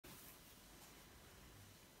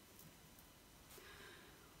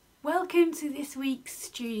welcome to this week's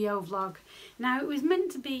studio vlog. Now, it was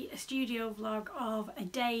meant to be a studio vlog of a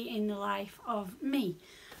day in the life of me,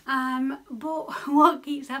 but what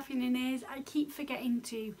keeps happening is I keep forgetting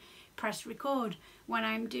to press record when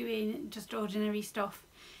I'm doing just ordinary stuff.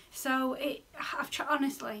 So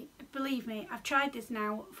honestly, believe me, I've tried this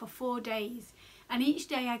now for 4 days, and each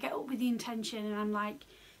day I get up with the intention and I'm like,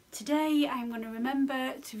 today I'm going to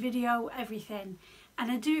remember to video everything. And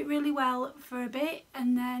I do it really well for a bit,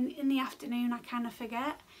 and then in the afternoon I kind of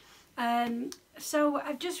forget. So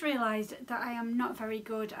I've just realised that I am not very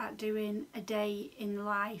good at doing a day in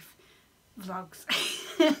life vlogs.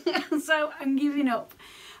 So I'm giving up.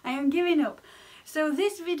 I am giving up. So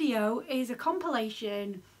this video is a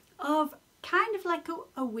compilation of kind of like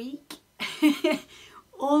a week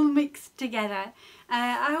all mixed together.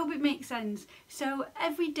 I hope it makes sense. So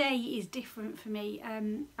every day is different for me.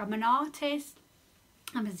 I'm an artist,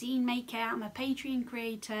 I'm a zine maker, I'm a Patreon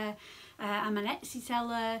creator, I'm an Etsy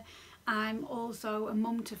seller, I'm also a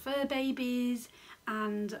mum to fur babies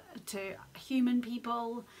and to human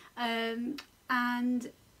people,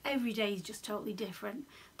 and every day is just totally different.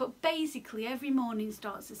 But basically every morning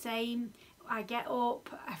starts the same. I get up,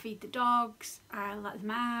 I feed the dogs, I let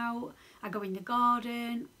them out, I go in the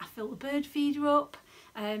garden, I fill the bird feeder up,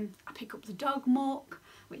 I pick up the dog muck,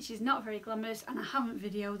 which is not very glamorous, and I haven't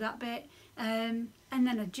videoed that bit, and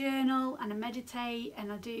then I journal and I meditate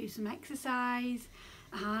and I do some exercise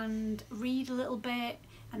and read a little bit,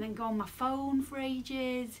 and then go on my phone for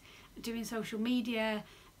ages doing social media,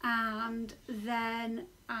 and then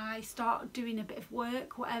I start doing a bit of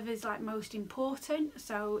work, whatever's like most important.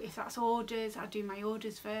 So if that's orders, I do my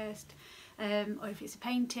orders first, or if it's a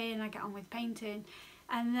painting, I get on with painting.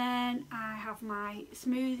 And then I have my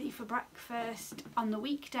smoothie for breakfast on the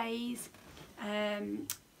weekdays,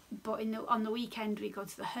 but on the weekend we go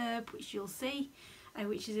to the Herb, which you'll see,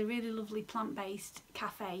 which is a really lovely plant-based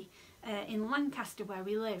cafe in Lancaster where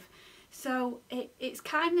we live. So it's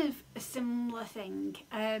kind of a similar thing,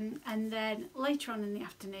 and then later on in the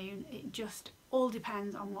afternoon it just all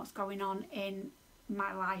depends on what's going on in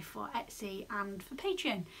my life for Etsy and for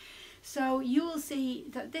Patreon. So you will see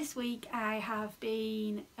that this week I have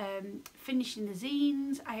been finishing the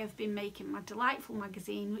zines, I have been making my delightful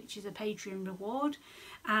magazine, which is a Patreon reward,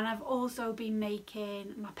 and I've also been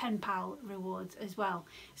making my pen pal rewards as well.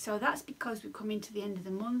 So that's because we're coming to the end of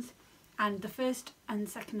the month, and the 1st and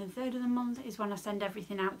 2nd and 3rd of the month is when I send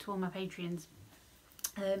everything out to all my Patreons,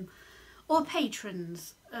 or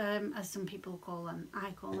patrons, as some people call them.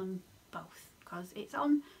 I call them both because it's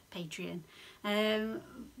on Patreon.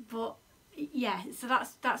 But yeah, so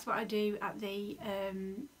that's what I do at the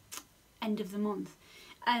end of the month.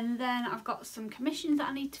 And then I've got some commissions that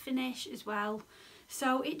I need to finish as well.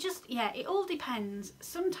 So it just, yeah, it all depends.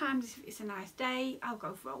 Sometimes if it's a nice day, I'll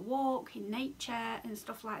go for a walk in nature and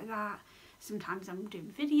stuff like that. Sometimes I'm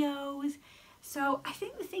doing videos. So I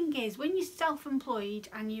think the thing is, when you're self-employed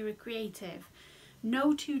and you're a creative,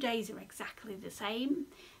 no 2 days are exactly the same.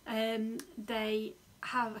 They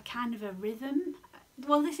have a kind of a rhythm.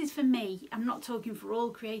 Well, this is for me. I'm not talking for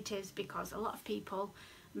all creatives, because a lot of people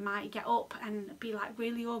might get up and be like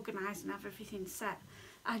really organised and have everything set.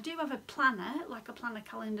 I do have a planner, like a planner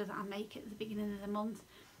calendar that I make at the beginning of the month,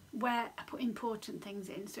 where I put important things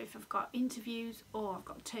in. So if I've got interviews or I've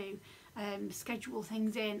got to schedule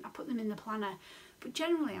things in, I put them in the planner. But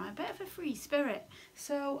generally I'm a bit of a free spirit,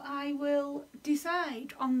 so I will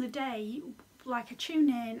decide on the day, like I tune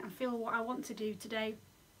in and feel what I want to do today.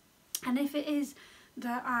 And if it is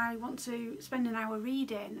that I want to spend an hour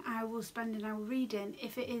reading, I will spend an hour reading.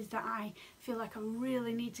 If it is that I feel like I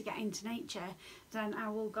really need to get into nature, then I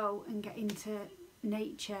will go and get into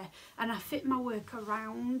nature, and I fit my work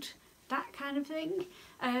around that kind of thing.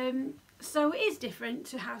 So it is different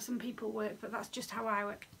to how some people work, but that's just how I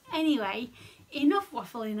work. Anyway, enough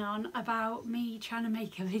waffling on about me trying to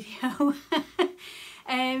make a video.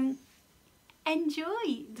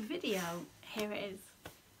 Enjoy the video. Here it is.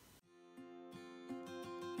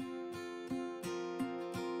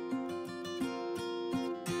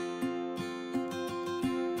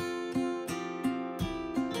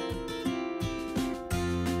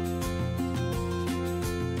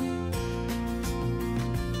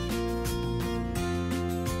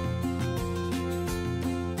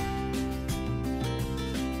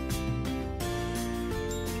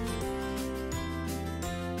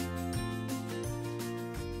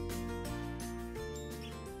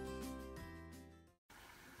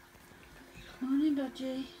 Morning,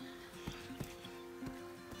 Dodgy.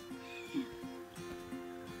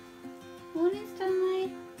 Morning,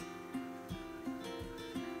 Stanley.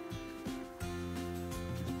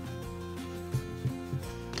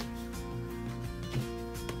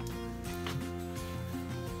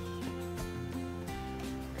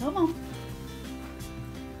 Come on.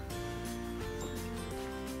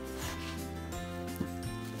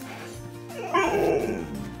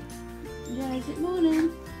 Yeah, is it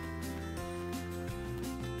morning?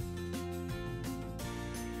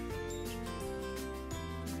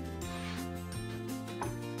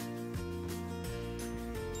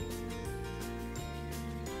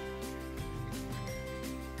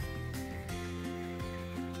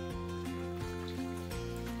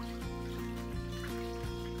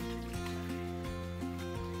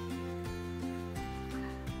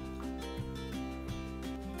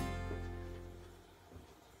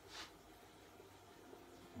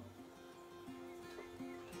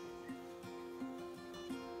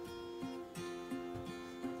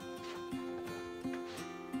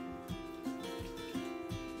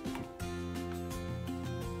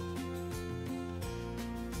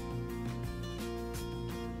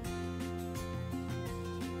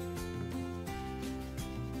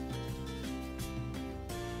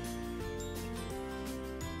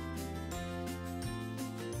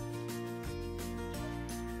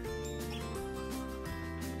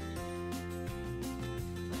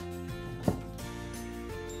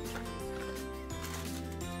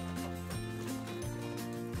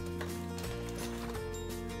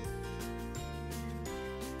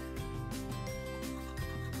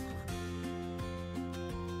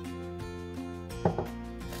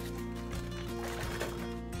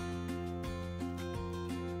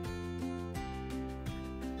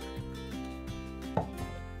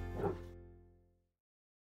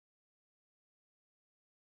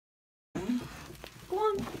 Go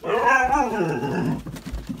on.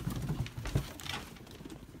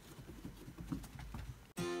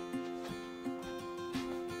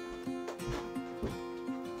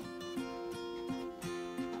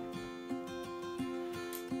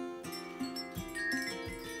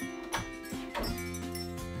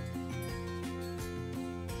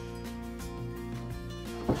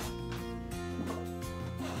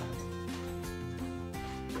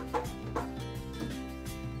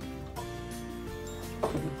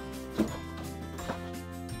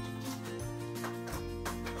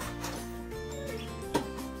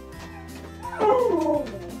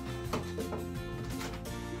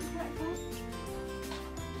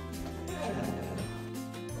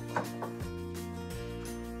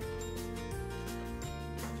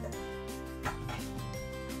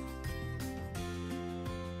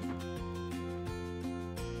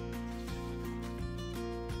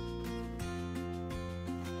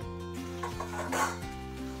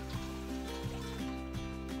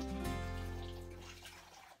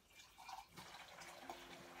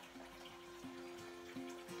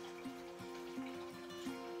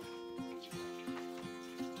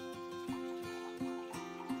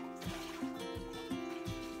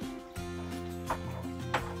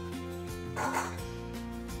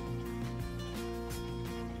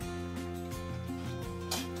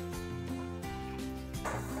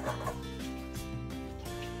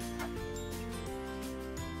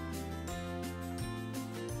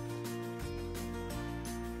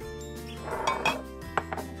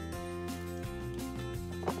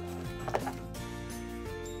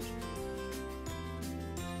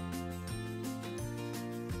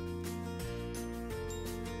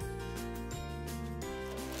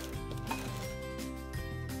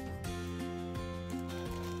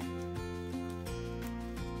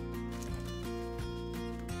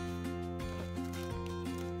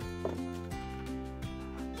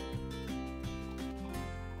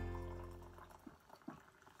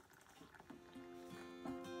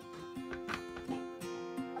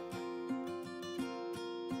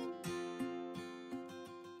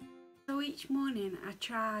 So each morning I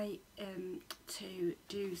try to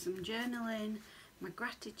do some journaling, my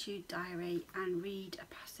gratitude diary, and read a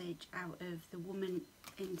passage out of The Woman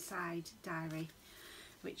Inside diary,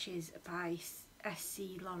 which is by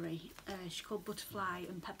S.C. Laurie. She's called Butterfly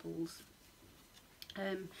and Pebbles.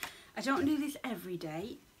 I don't do this every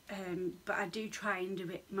day, but I do try and do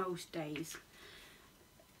it most days.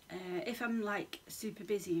 If I'm like super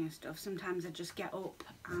busy and stuff, sometimes I just get up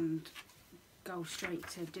and go straight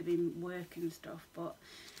to doing work and stuff, but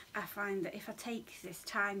I find that if I take this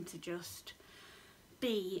time to just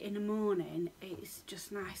be in the morning, it's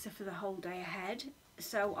just nicer for the whole day ahead.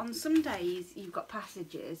 So on some days you've got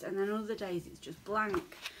passages, and then other days it's just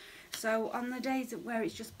blank. So on the days where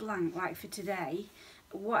it's just blank, like for today,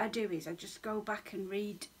 what I do is I just go back and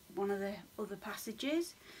read one of the other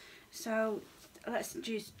passages. So let's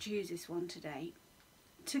just choose this one today.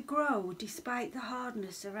 To grow despite the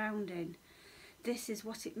hardness surrounding. This is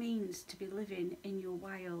what it means to be living in your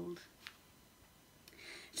wild.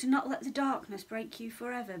 To not let the darkness break you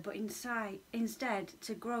forever, but instead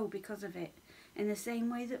to grow because of it. In the same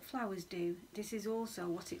way that flowers do, this is also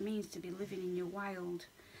what it means to be living in your wild.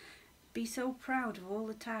 Be so proud of all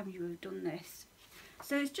the time you have done this.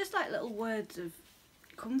 So it's just like little words of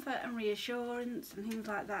comfort and reassurance and things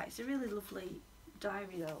like that. It's a really lovely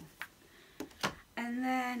diary though. And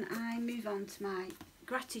then I move on to my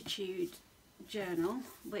gratitude journal,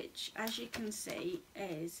 which, as you can see,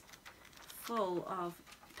 is full of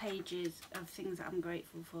pages of things that I'm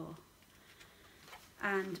grateful for.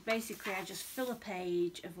 And basically I just fill a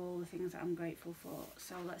page of all the things that I'm grateful for.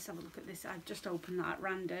 So let's have a look at this. I've just opened that at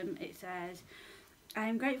random. It says, I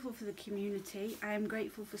am grateful for the community. I am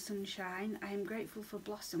grateful for sunshine. I am grateful for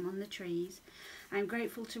blossom on the trees. I am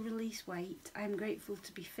grateful to release weight. I am grateful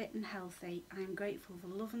to be fit and healthy. I am grateful for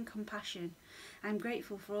love and compassion. I am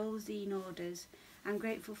grateful for all the zine orders. I am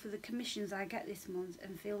grateful for the commissions I get this month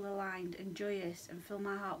and feel aligned and joyous and fill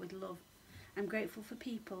my heart with love. I'm grateful for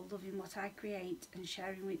people loving what I create and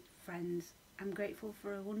sharing with friends. I'm grateful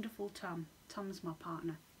for a wonderful Tom. Tom's my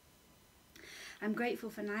partner. I'm grateful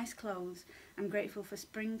for nice clothes. I'm grateful for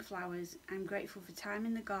spring flowers. I'm grateful for time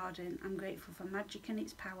in the garden. I'm grateful for magic and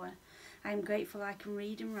its power. I'm grateful I can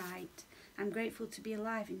read and write. I'm grateful to be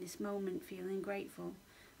alive in this moment, feeling grateful.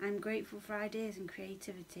 I'm grateful for ideas and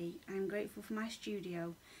creativity. I'm grateful for my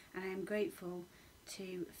studio, and I'm grateful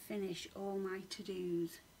to finish all my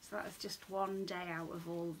to-dos. So that's just one day out of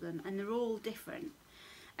all of them, and they're all different.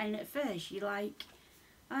 And at first you're like,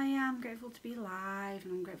 oh yeah, I'm grateful to be alive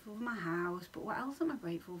and I'm grateful for my house, but what else am I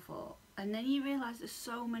grateful for? And then you realise there's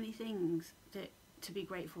so many things to be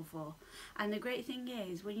grateful for. And the great thing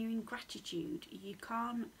is, when you're in gratitude, you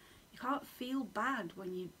can't feel bad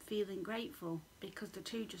when you're feeling grateful, because the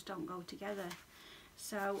two just don't go together.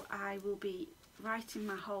 So I will be writing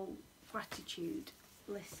my whole gratitude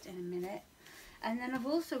list in a minute. And then I've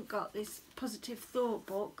also got this positive thought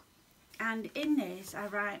book, and in this I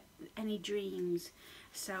write any dreams.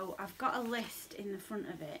 So I've got a list in the front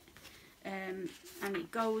of it, and it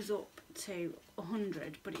goes up to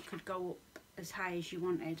 100, but it could go up as high as you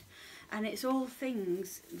wanted. And it's all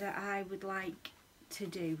things that I would like to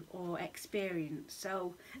do or experience.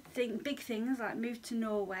 So big things like move to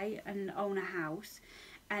Norway and own a house,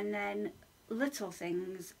 and then little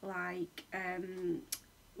things like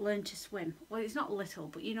learn to swim. Well, it's not little,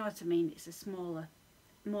 but you know what I mean. It's a smaller,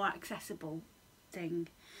 more accessible thing.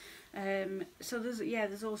 So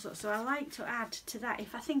there's all sorts. So I like to add to that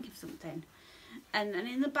if I think of something. And then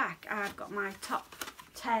in the back I've got my top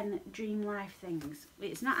 10 dream life things.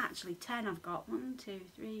 It's not actually 10. I've got 1, 2,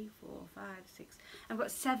 3, 4, 5, 6. I've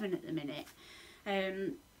got 7 at the minute.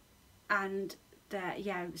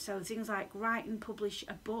 Yeah. So things like write and publish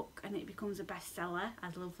a book and it becomes a bestseller.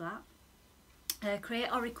 I'd love that.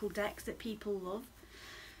 Create oracle decks that people love.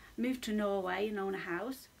 Move to Norway and own a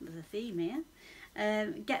house. There's a theme here.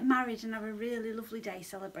 Get married and have a really lovely day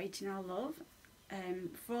celebrating our love.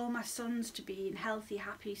 For all my sons to be in healthy,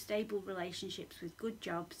 happy, stable relationships with good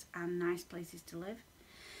jobs and nice places to live.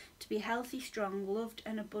 To be healthy, strong, loved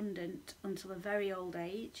and abundant until a very old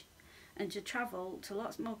age. And to travel to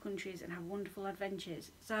lots more countries and have wonderful adventures.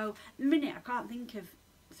 So at the minute I can't think of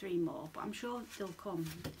 3 more, but I'm sure they'll come.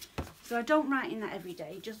 So I don't write in that every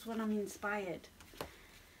day, just when I'm inspired.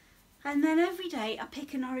 And then every day I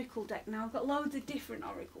pick an oracle deck. Now I've got loads of different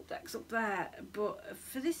oracle decks up there, but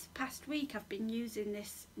for this past week I've been using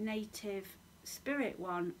this Native Spirit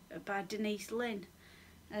one by Denise Lynn.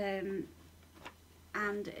 And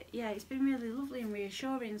yeah, it's been really lovely and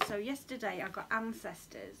reassuring. So yesterday I got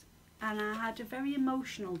ancestors, and I had a very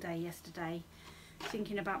emotional day yesterday,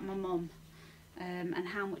 thinking about my mum and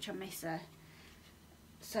how much I miss her.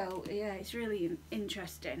 So yeah, it's really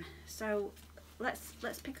interesting. So let's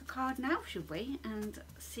pick a card now, should we, and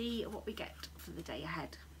see what we get for the day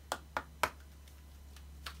ahead.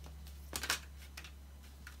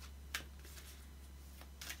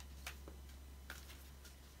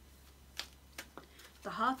 It's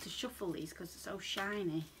hard to shuffle these because they're so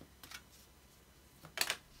shiny.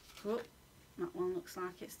 Oh, that one looks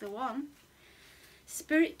like it's the one.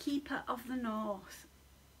 Spirit Keeper of the North.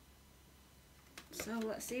 So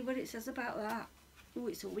let's see what it says about that. Oh,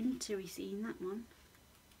 it's a wintry scene, that one.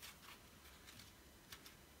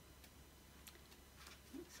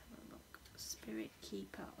 Let's have a look. Spirit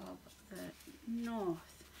Keeper of the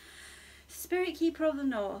North. Spirit Keeper of the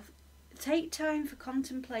North. Take time for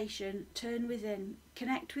contemplation, turn within,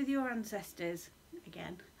 connect with your ancestors,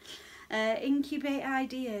 again. Incubate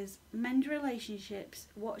ideas, mend relationships,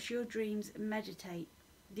 watch your dreams and meditate.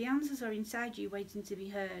 The answers are inside you waiting to be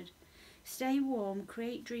heard. Stay warm,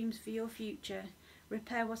 create dreams for your future,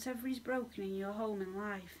 Repair whatever is broken in your home and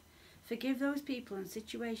life. Forgive those people and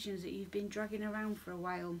situations that you've been dragging around for a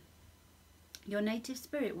while. Your native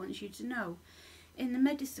spirit wants you to know, in the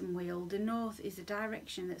medicine wheel, the north is a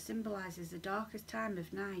direction that symbolises the darkest time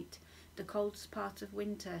of night, the coldest part of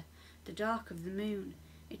winter, the dark of the moon.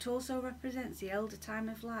 It also represents the elder time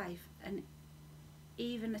of life and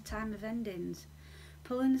even a time of endings.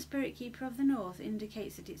 Pulling the spirit keeper of the north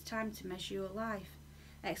indicates that it's time to measure your life.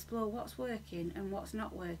 Explore what's working and what's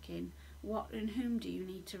not working. What and whom do you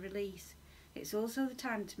need to release? It's also the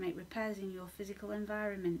time to make repairs in your physical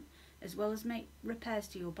environment, as well as make repairs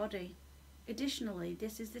to your body. Additionally,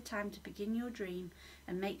 this is the time to begin your dream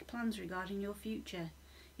and make plans regarding your future.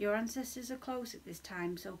 Your ancestors are close at this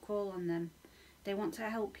time, so call on them. They want to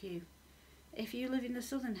help you. If you live in the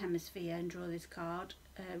southern hemisphere and draw this card,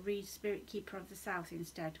 read Spirit Keeper of the South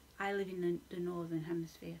instead. I live in the northern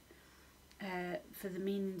hemisphere. For the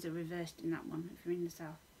meanings are reversed in that one if you're in the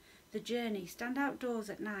south. The journey. Stand outdoors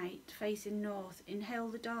at night, facing north. Inhale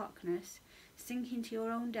the darkness. Sink into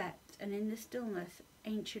your own depth, and in the stillness,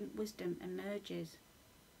 ancient wisdom emerges.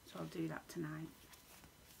 So I'll do that tonight,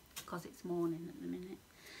 because it's morning at the minute.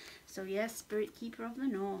 So yes, Spirit Keeper of the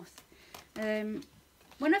North.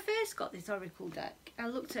 When I first got this oracle deck, I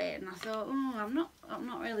looked at it and I thought, oh, I'm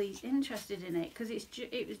not really interested in it, because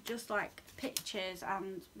it was just like pictures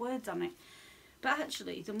and words on it. But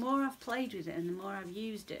actually, the more I've played with it and the more I've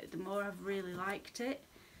used it, the more I've really liked it.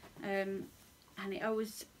 And it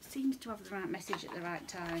always seems to have the right message at the right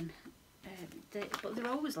time. But they're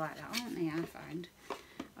always like that, aren't they, I find,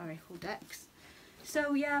 oracle decks.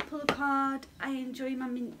 So yeah, I pull a card, I enjoy my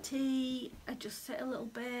mint tea, I just sit a little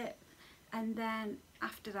bit, and then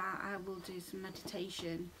after that I will do some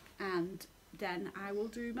meditation, and then I will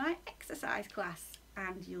do my exercise class,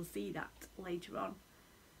 and you'll see that later on.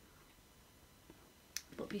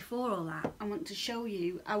 But before all that, I want to show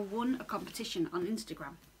you, I won a competition on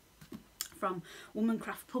Instagram from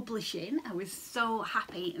Womancraft Publishing. I was so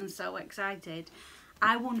happy and so excited.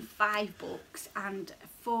 I won 5 books, and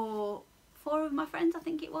four of my friends, I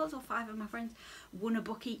think it was, or 5 of my friends, won a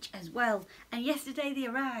book each as well. And yesterday they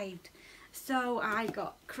arrived. So I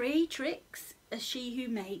got Creatrix, A She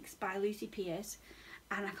Who Makes by Lucy Pierce,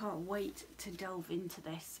 and I can't wait to delve into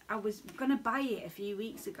this. I was going to buy it a few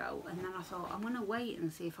weeks ago, and then I thought I'm going to wait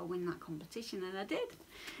and see if I win that competition, and I did.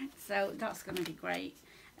 So that's going to be great.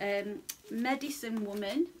 Medicine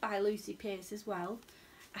Woman by Lucy Pierce as well.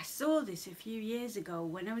 I saw this a few years ago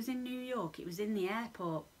when I was in New York. It was in the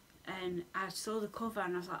airport, and I saw the cover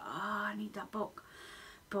and I was like, oh, I need that book.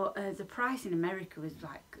 But the price in America was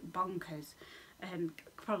like bonkers,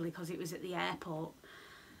 probably because it was at the airport.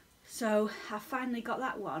 So I finally got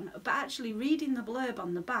that one, but actually reading the blurb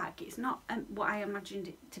on the back, it's not what I imagined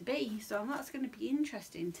it to be, so that's going to be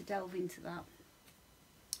interesting to delve into that.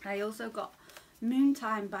 I also got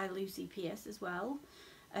Moontime by Lucy Pierce as well.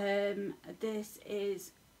 This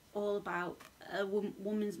is all about a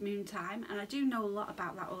woman's moon time, and I do know a lot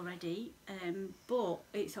about that already, but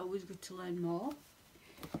it's always good to learn more.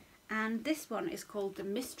 And this one is called The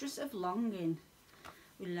Mistress of Longing,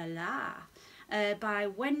 ooh la la, by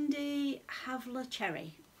Wendy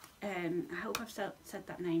Havler-Cherry. I hope I've said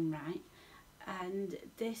that name right. And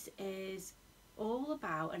this is all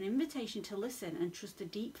about an invitation to listen and trust the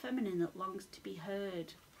deep feminine that longs to be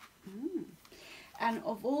heard. And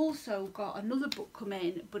I've also got another book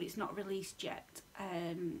coming, but it's not released yet,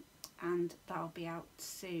 and that'll be out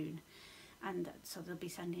soon, and so they'll be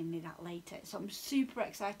sending me that later. So I'm super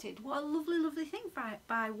excited. What a lovely thing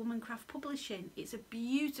by Womancraft Publishing. It's a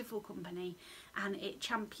beautiful company, and it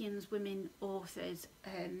champions women authors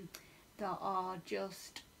that are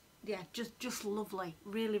just, yeah, just lovely,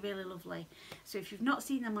 really lovely. So if you've not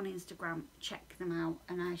seen them on Instagram, check them out,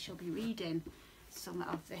 and I shall be reading some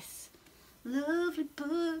of this lovely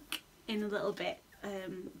book in a little bit,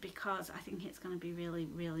 because I think it's going to be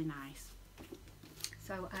really nice.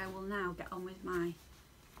 So I will now get on with my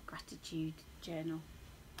gratitude journal.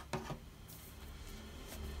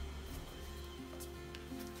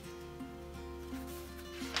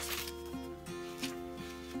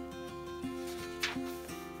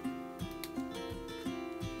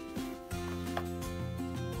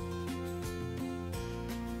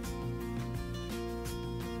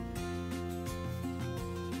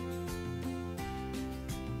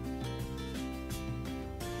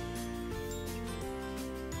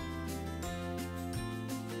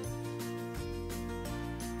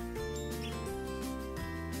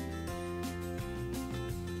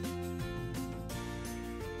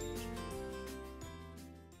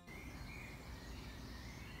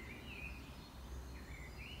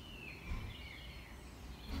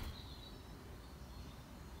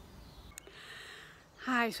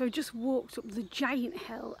 Hi, so I just walked up the giant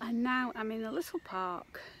hill and now I'm in a little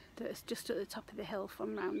park that's just at the top of the hill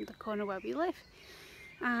from round the corner where we live,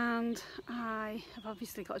 and I have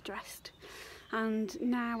obviously got dressed and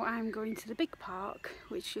now I'm going to the big park,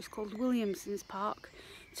 which is called Williamson's Park,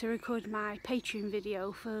 to record my Patreon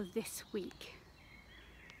video for this week.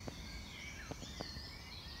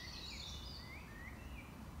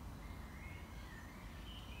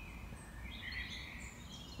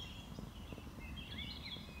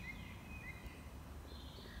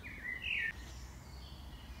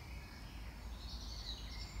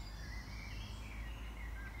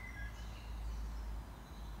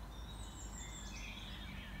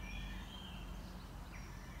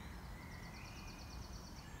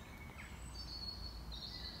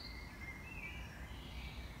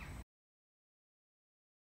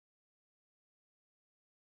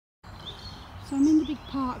 So I'm in the big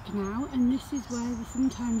park now, and this is where they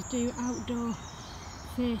sometimes do outdoor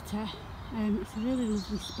theatre. It's a really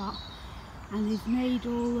lovely spot, and they've made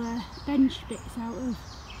all the bench bits out of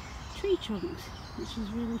tree trunks, which is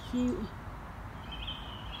really cute.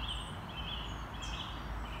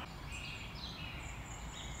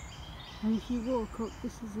 And if you walk up,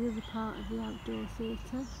 this is the other part of the outdoor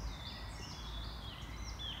theatre.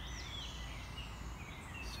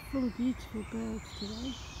 It's full of beautiful birds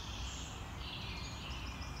today.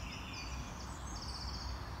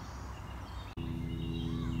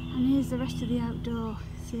 And here's the rest of the outdoor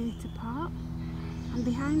theatre part, and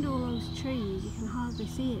behind all those trees you can hardly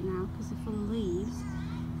see it now because they're full of leaves,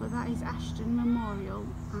 but that is Ashton Memorial,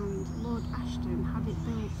 and Lord Ashton had it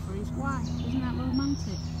built for his wife. Isn't that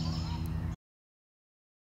romantic?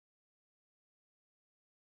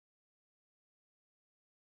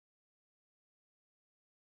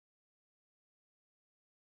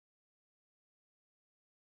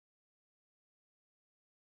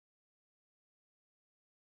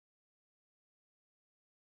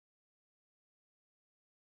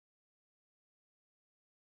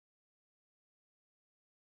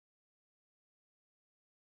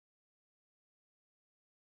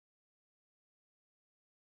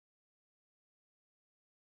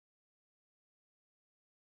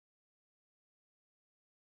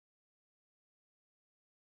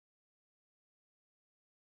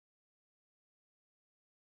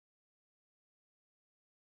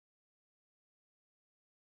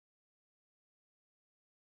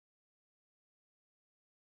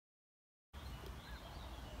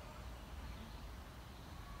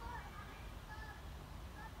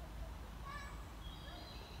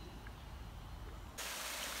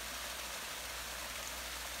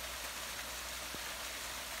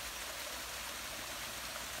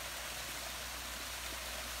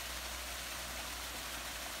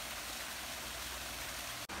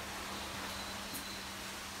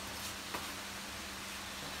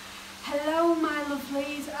 Hello my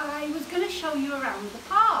lovelies, I was going to show you around the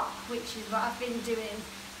park, which is what I've been doing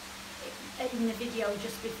in the video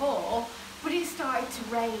just before, but it started to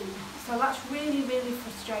rain, so that's really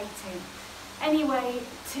frustrating. Anyway,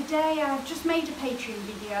 today I've just made a Patreon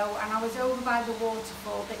video and I was over by the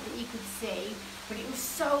waterfall bit that you could see, but it was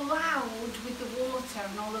so loud with the water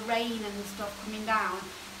and all the rain and the stuff coming down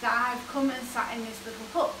that I've come and sat in this little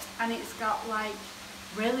hut, and it's got like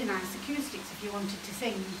really nice acoustics if you wanted to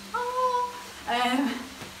sing.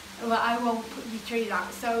 Well, I won't put you through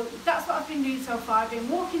that. So that's what I've been doing so far. I've been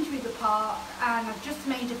walking through the park and I've just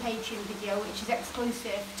made a Patreon video which is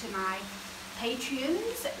exclusive to my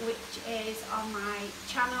Patreons, which is on my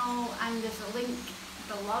channel, and there's a link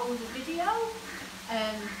below the video.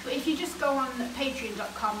 But if you just go on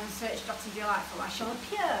patreon.com and search Dotty Delightful, I shall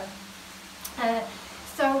appear.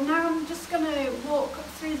 So now I'm just going to walk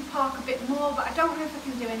through the park a bit more, but I don't know if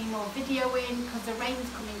I can do any more videoing because the rain's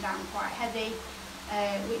coming down quite heavy,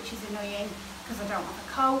 which is annoying because I don't have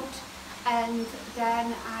a coat. And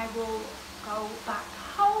then I will go back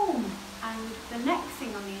home, and the next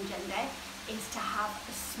thing on the agenda is to have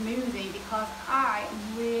a smoothie because I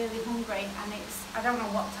am really hungry, and I don't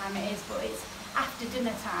know what time it is, but it's after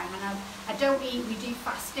dinner time, and I don't eat. We do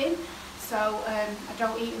fasting. So I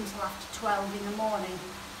don't eat until after 12 in the morning.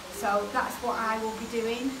 So that's what I will be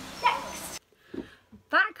doing next.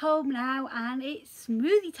 Back home now, and it's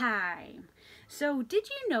smoothie time. So did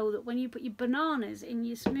you know that when you put your bananas in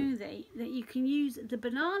your smoothie that you can use the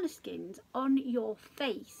banana skins on your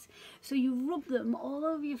face? So you rub them all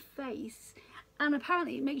over your face, and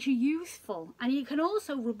apparently it makes you youthful. And you can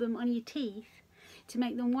also rub them on your teeth to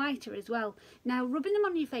make them whiter as well. Now, rubbing them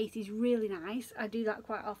on your face is really nice. I do that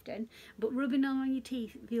quite often, but rubbing them on your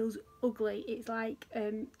teeth feels ugly. It's like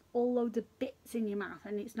all loads of bits in your mouth,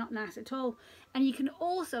 and it's not nice at all. And you can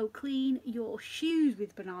also clean your shoes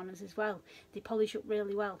with bananas as well. They polish up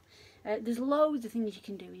really well. There's loads of things you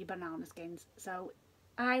can do with your banana skins, so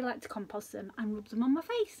I like to compost them and rub them on my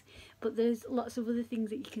face, but there's lots of other things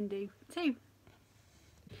that you can do too.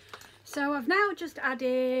 So I've now just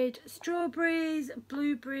added strawberries,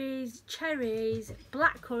 blueberries, cherries,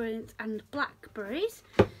 blackcurrants and blackberries,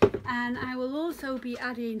 and I will also be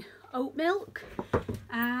adding oat milk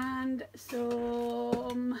and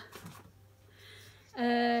some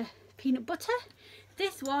peanut butter.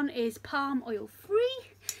 This one is palm oil free,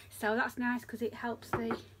 so that's nice because it helps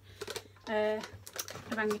the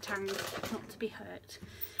orangutan not to be hurt.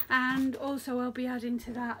 And also I'll be adding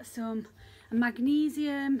to that some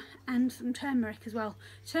magnesium and some turmeric as well.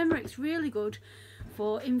 Turmeric's really good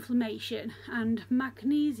for inflammation, and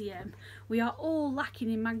magnesium, we are all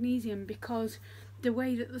lacking in magnesium because the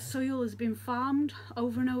way that the soil has been farmed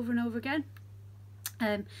over and over and over again.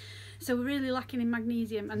 So we're really lacking in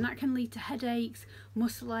magnesium, and that can lead to headaches,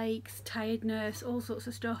 muscle aches, tiredness, all sorts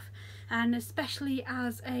of stuff. And especially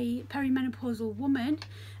as a perimenopausal woman,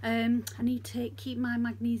 I need to keep my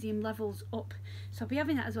magnesium levels up. So I'll be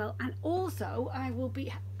having that as well. And also I will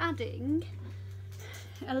be adding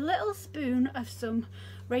a little spoon of some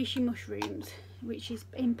reishi mushrooms, which is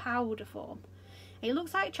in powder form. It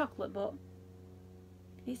looks like chocolate, but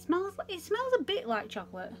it smells a bit like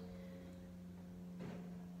chocolate.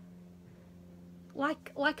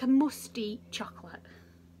 Like a musty chocolate.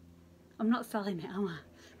 I'm not selling it, am I?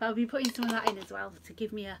 But I'll be putting some of that in as well to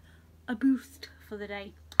give me a boost for the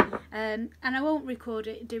day. And I won't record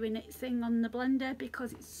it doing its thing on the blender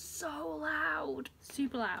because it's so loud,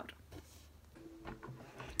 super loud.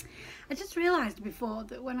 I just realised before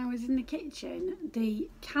that when I was in the kitchen, the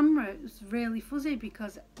camera was really fuzzy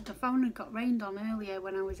because the phone had got rained on earlier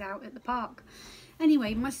when I was out at the park.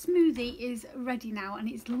 Anyway, my smoothie is ready now and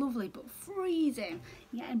it's lovely but freezing.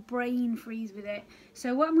 You get a brain freeze with it.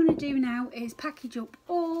 So what I'm going to do now is package up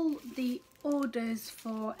all the orders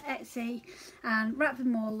for Etsy and wrap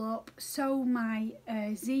them all up, sew my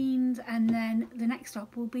zines, and then the next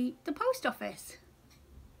stop will be the post office.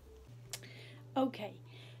 Okay.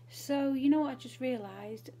 So, you know what, I just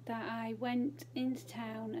realised that I went into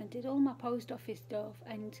town and did all my post office stuff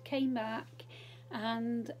and came back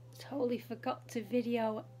and totally forgot to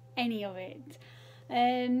video any of it.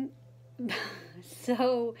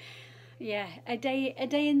 So, yeah, a day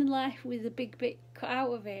in the life with a big bit cut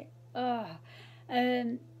out of it.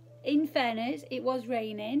 In fairness, it was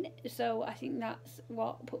raining, so I think that's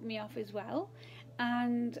what put me off as well.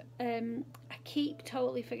 And I keep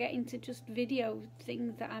totally forgetting to just video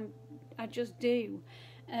things that I just do.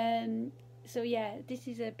 So yeah, this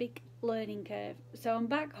is a big learning curve. So I'm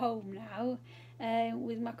back home now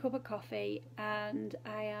with my cup of coffee, and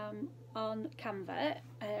I am on Canva.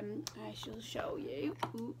 I shall show you.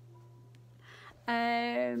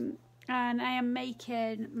 And I am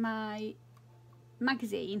making my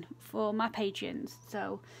magazine for my patrons.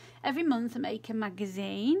 So every month I make a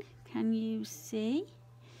magazine. Can you see?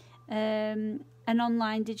 An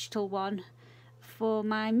online digital one for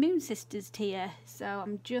my Moon Sisters tier. So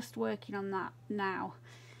I'm just working on that now.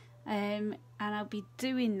 And I'll be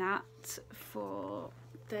doing that for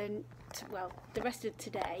the rest of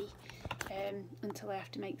today until I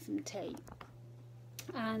have to make some tea.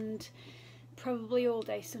 And probably all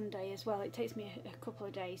day Sunday as well. It takes me a couple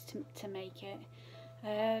of days to make it.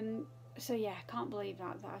 So yeah, I can't believe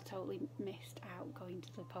that I totally missed out going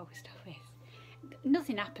to the post office.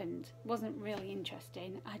 Nothing happened, wasn't really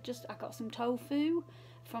interesting. I got some tofu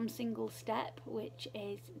from Single Step, which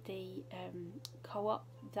is the co-op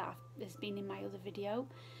that has been in my other video.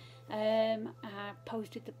 I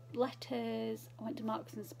posted the letters. I went to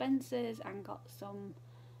Marks and Spencer's and got some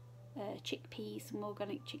chickpeas, some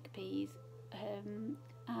organic chickpeas,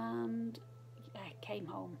 and I came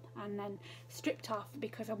home and then stripped off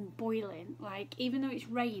because I'm boiling. Like, even though it's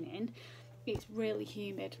raining, it's really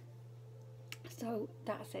humid. So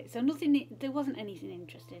that's it. So there wasn't anything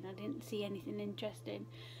interesting. I didn't see anything interesting.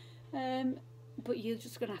 But you're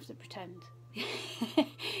just gonna have to pretend. You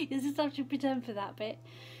just have to pretend for that bit.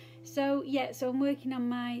 So yeah, so I'm working on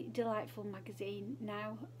my delightful magazine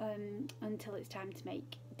now until it's time to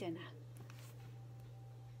make dinner.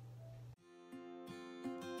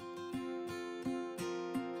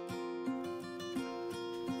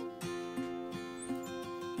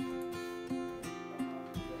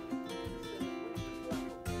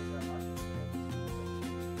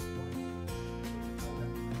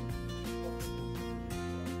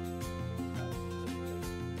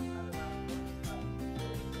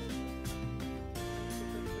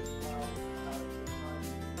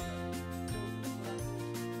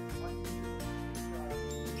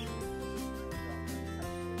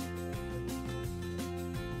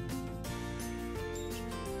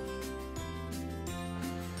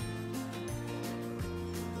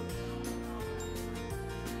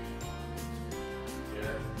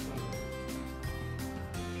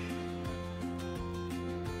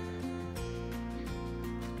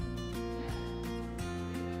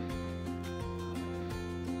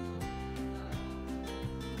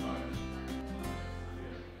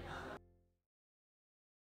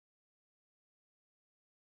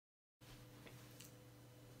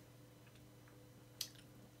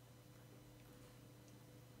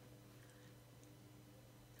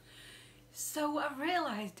 So what I've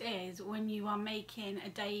realised is when you are making a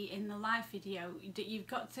day in the life video that you've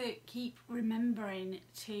got to keep remembering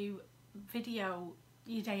to video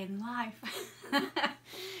your day in life.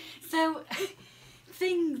 So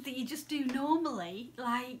things that you just do normally,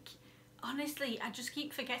 like honestly I just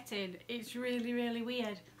keep forgetting. It's really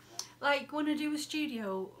weird. Like when I do a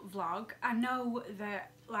studio vlog, I know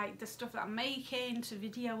that like the stuff that I'm making to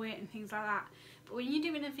video it and things like that, but when you're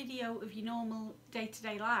doing a video of your normal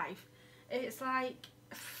day-to-day life, it's like,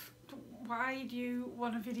 why do you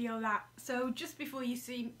want to video that? So just before you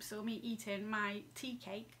saw me eating my tea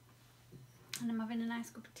cake, and I'm having a nice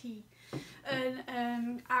cup of tea,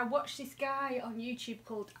 and I watched this guy on YouTube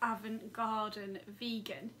called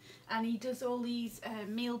AvantGardeVegan, and he does all these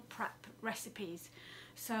meal prep recipes.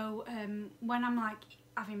 So when I'm like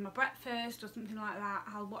having my breakfast or something like that,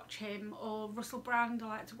 I'll watch him, or Russell Brand, I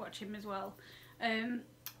like to watch him as well,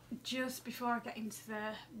 just before I get into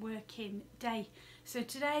the working day. So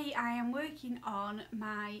today I am working on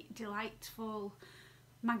my Delightful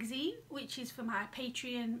magazine, which is for my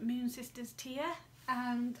Patreon Moon Sisters tier,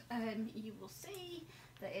 and you will see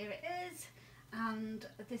that here it is, and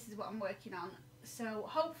this is what I'm working on. So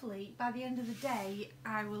hopefully by the end of the day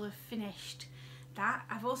I will have finished that.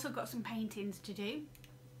 I've also got some paintings to do,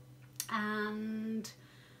 and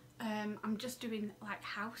I'm just doing like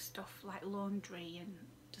house stuff like laundry and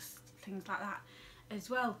just things like that as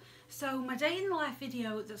well. So my day in the life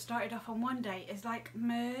video that started off on one day is like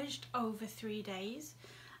merged over 3 days,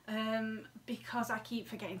 because I keep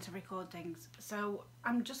forgetting to record things. So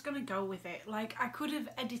I'm just gonna go with it. Like I could have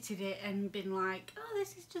edited it and been like, oh,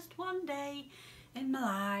 this is just one day in my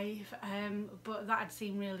life, but that'd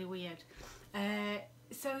seem really weird.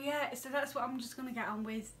 So yeah, so that's what I'm just gonna get on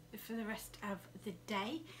with for the rest of the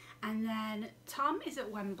day. And then Tom is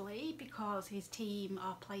at Wembley because his team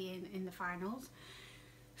are playing in the finals.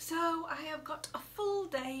 So I have got a full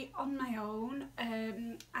day on my own,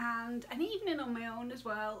 and an evening on my own as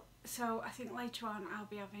well. So I think later on I'll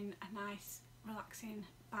be having a nice relaxing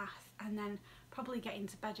bath and then probably getting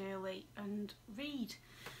to bed early and read.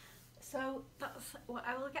 So that's what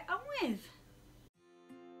I will get on with.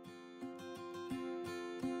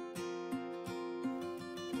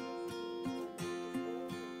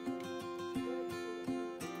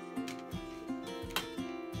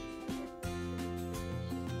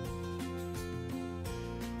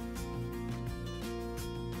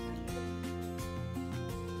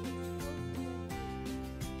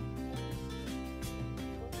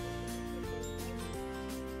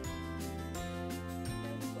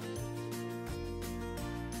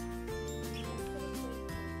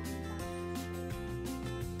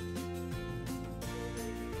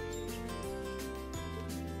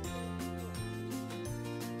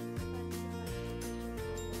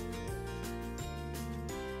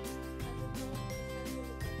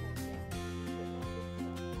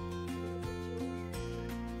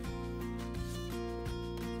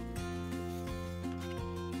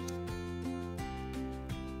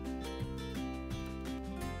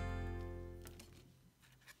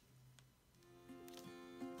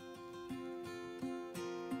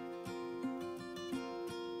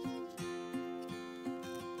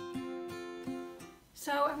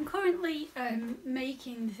 So I'm currently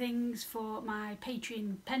making things for my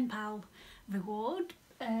Patreon pen pal reward,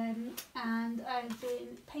 and I've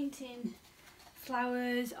been painting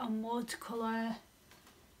flowers on watercolour,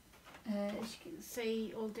 as you can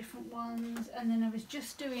see, all different ones, and then I was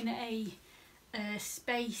just doing a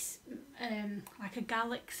space, like a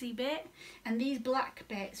galaxy bit, and these black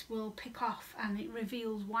bits will pick off and it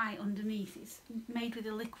reveals white underneath. It's made with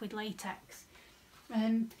a liquid latex.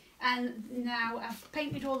 And now I've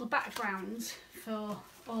painted all the backgrounds for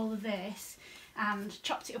all of this and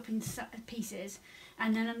chopped it up into pieces,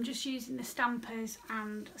 and then I'm just using the stampers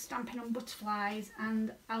and stamping on butterflies,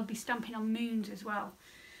 and I'll be stamping on moons as well.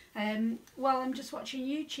 While I'm just watching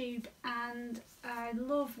YouTube, and I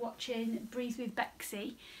love watching Breathe with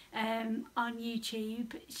Bexi on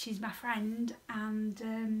YouTube. She's my friend, and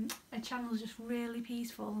her channel's just really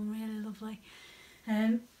peaceful and really lovely.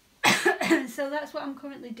 So that's what I'm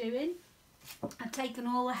currently doing. I've taken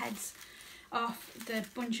all the heads off the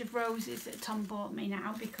bunch of roses that Tom bought me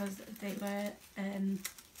now because they were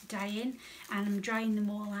dying, and I'm drying them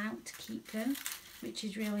all out to keep them, which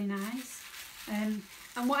is really nice. And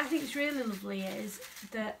what I think is really lovely is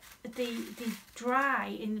that they dry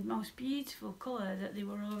in the most beautiful colour that they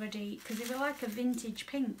were already, because they were like a vintage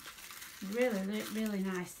pink. Really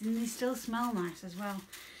nice, and they still smell nice as well.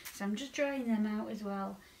 So I'm just drying them out as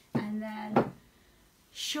well, and then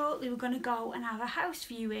shortly we're going to go and have a house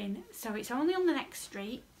viewing. So it's only on the next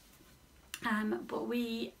street, But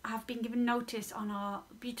we have been given notice on our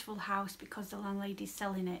beautiful house because the landlady's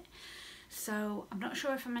selling it. So I'm not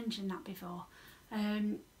sure if I mentioned that before.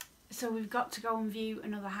 So we've got to go and view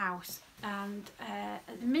another house, and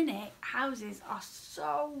at the minute houses are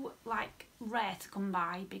so like rare to come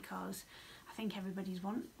by because I think everybody's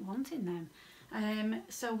wanting them.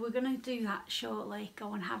 So we're going to do that shortly,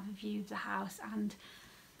 go and have a view of the house, and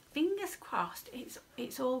fingers crossed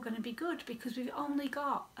it's all going to be good, because we've only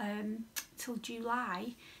got till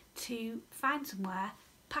July to find somewhere,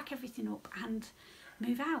 pack everything up and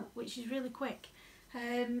move out, which is really quick.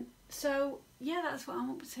 So yeah, that's what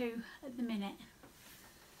I'm up to at the minute.